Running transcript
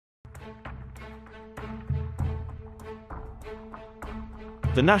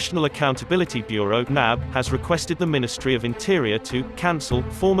The National Accountability Bureau (NAB) has requested the Ministry of Interior to cancel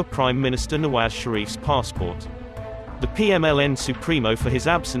former Prime Minister Nawaz Sharif's passport. The PMLN Supremo for his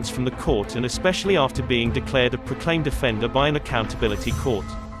absence from the court and especially after being declared a proclaimed offender by an accountability court.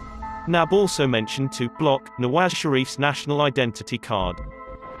 NAB also mentioned to block Nawaz Sharif's national identity card.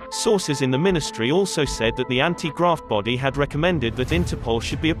 Sources in the ministry also said that the anti-graft body had recommended that Interpol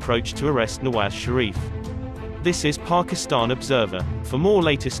should be approached to arrest Nawaz Sharif. This is Pakistan Observer. For more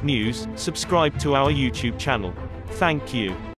latest news, subscribe to our YouTube channel. Thank you.